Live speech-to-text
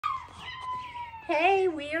Hey,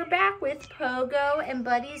 we are back with Pogo and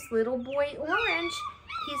Buddy's little boy Orange.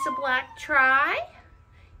 He's a black tri.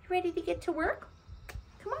 You ready to get to work?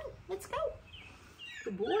 Come on, let's go.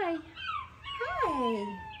 Good boy. Hi.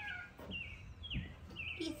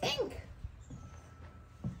 What do you think?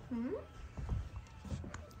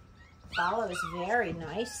 Follows very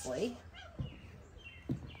nicely.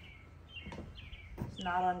 It's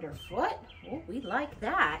not underfoot. Oh, we like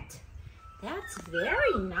that. That's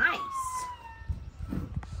very nice.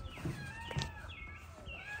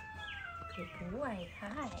 Good boy.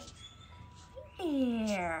 Hi.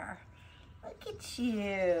 Here. Look at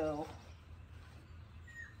you.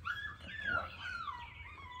 Good boy.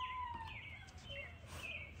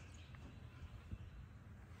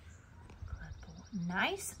 Good boy.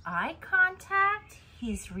 Nice eye contact.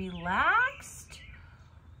 He's relaxed.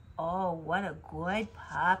 Oh, what a good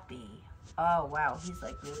puppy. Oh, wow. He's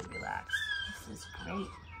like really relaxed. This is great.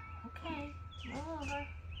 Okay. Roll over.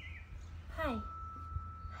 Hi.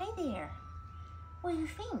 Hi there. What do you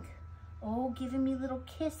think? Oh, giving me little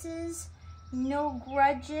kisses. No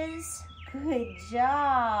grudges. Good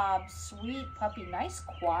job. Sweet puppy. Nice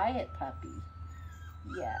quiet puppy.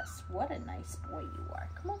 Yes. What a nice boy you are.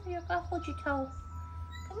 Come over here. I'll hold your toe.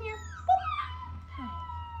 Come here. Hi.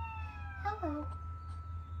 Hello.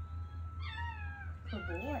 Good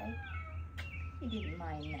boy. You didn't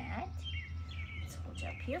mind that. Let's hold you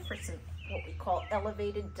up here for some what we call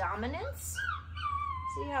elevated dominance.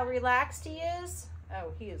 See how relaxed he is?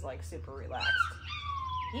 Oh, he is like super relaxed.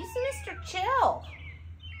 He's Mr. Chill.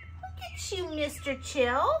 Look at you, Mr.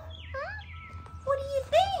 Chill. Huh? What do you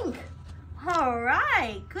think? All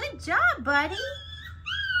right, good job, buddy.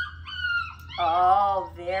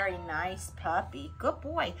 Oh, very nice puppy. Good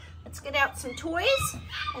boy. Let's get out some toys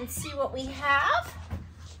and see what we have.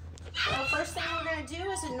 So first thing we're going to do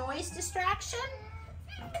is a noise distraction.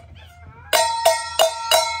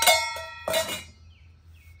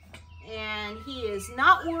 And he is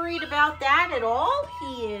not worried about that at all.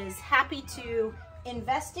 He is happy to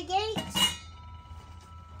investigate.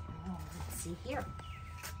 Oh, let's see here.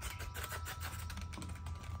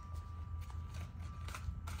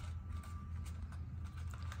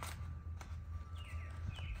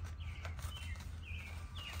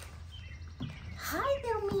 Hi,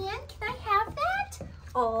 little man. Can I have that?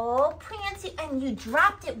 Oh, Prancy, and you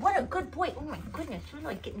dropped it. What a good boy. Oh my goodness, you're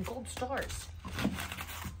like getting gold stars.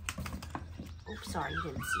 Oops, sorry, you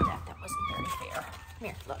didn't see that. That wasn't very fair. Come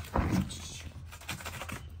here, look.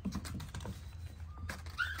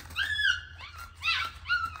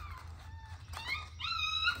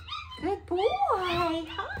 Good boy.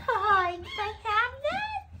 Hi. Can I have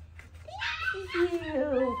that? Thank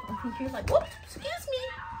you. You're like, whoops, excuse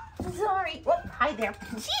me. Sorry. Whoop, hi there.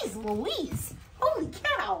 Jeez Louise. Holy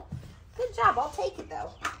cow. Good job. I'll take it,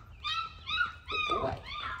 though. Good boy.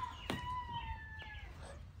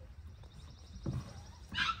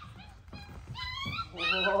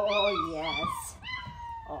 Oh, yes.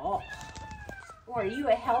 Oh. Oh, are you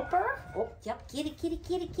a helper? Oh, yep. Get it. Get it.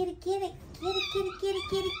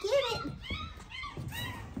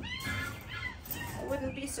 I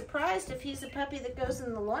wouldn't be surprised if he's a puppy that goes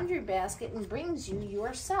in the laundry basket and brings you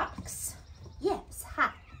your socks. Yes.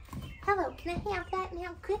 Hi. Hello. Can I have that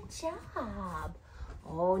now? Good job.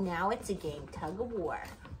 Oh, now it's a game. Tug of war.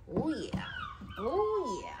 Oh, yeah.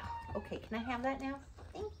 Oh, yeah. Okay, can I have that now?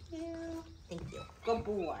 Thank you. Thank you. Good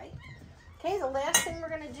boy. Okay, the last thing we're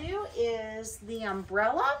going to do is the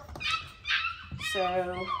umbrella.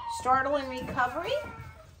 So, startle and recovery.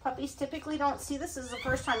 Puppies typically don't see this. This is the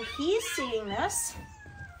first time he's seeing this.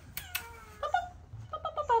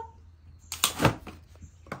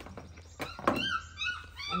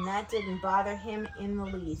 And that didn't bother him in the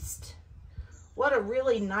least. What a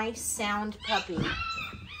really nice sound puppy.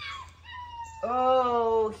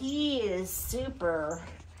 Oh, he is super.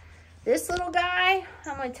 This little guy,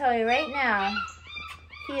 I'm going to tell you right now,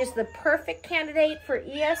 he is the perfect candidate for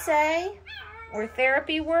ESA or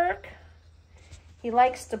therapy work. He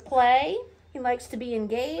likes to play. He likes to be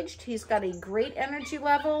engaged. He's got a great energy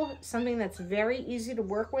level, something that's very easy to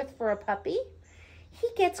work with for a puppy. He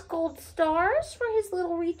gets gold stars for his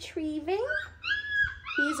little retrieving.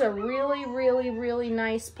 He's a really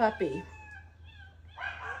nice puppy.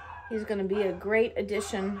 He's going to be a great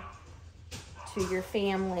addition to your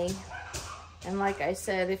family. And like I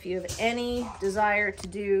said, if you have any desire to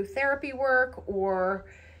do therapy work or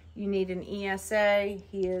you need an ESA,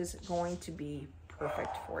 he is going to be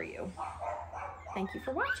perfect for you. Thank you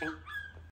for watching.